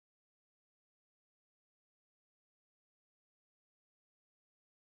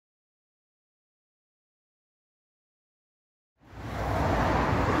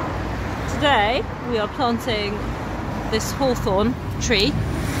today we are planting this hawthorn tree in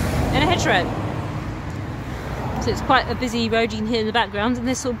a hedgerow. So it's quite a busy road you can hear in the background, and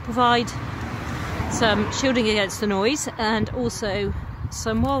this will provide some shielding against the noise and also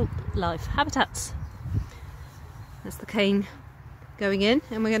some wildlife habitats. There's the cane going in,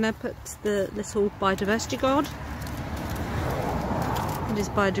 and we're going to put the little biodiversity guard. It is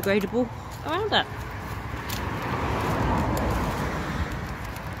biodegradable around that.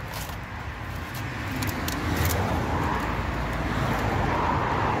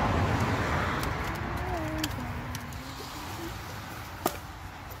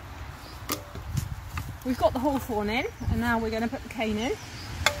 We've got the hawthorn in, and now we're going to put the cane in. Give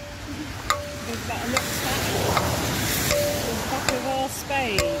that a look back with the back of our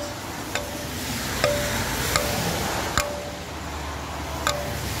spade.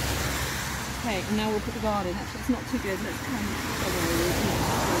 Okay, and now we'll put the guard in. Actually, it's not too good. Let's come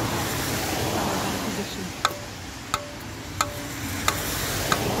position.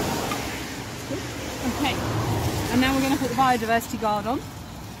 Okay, and now we're going to put the biodiversity guard on,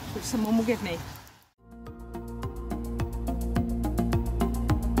 which someone will give me.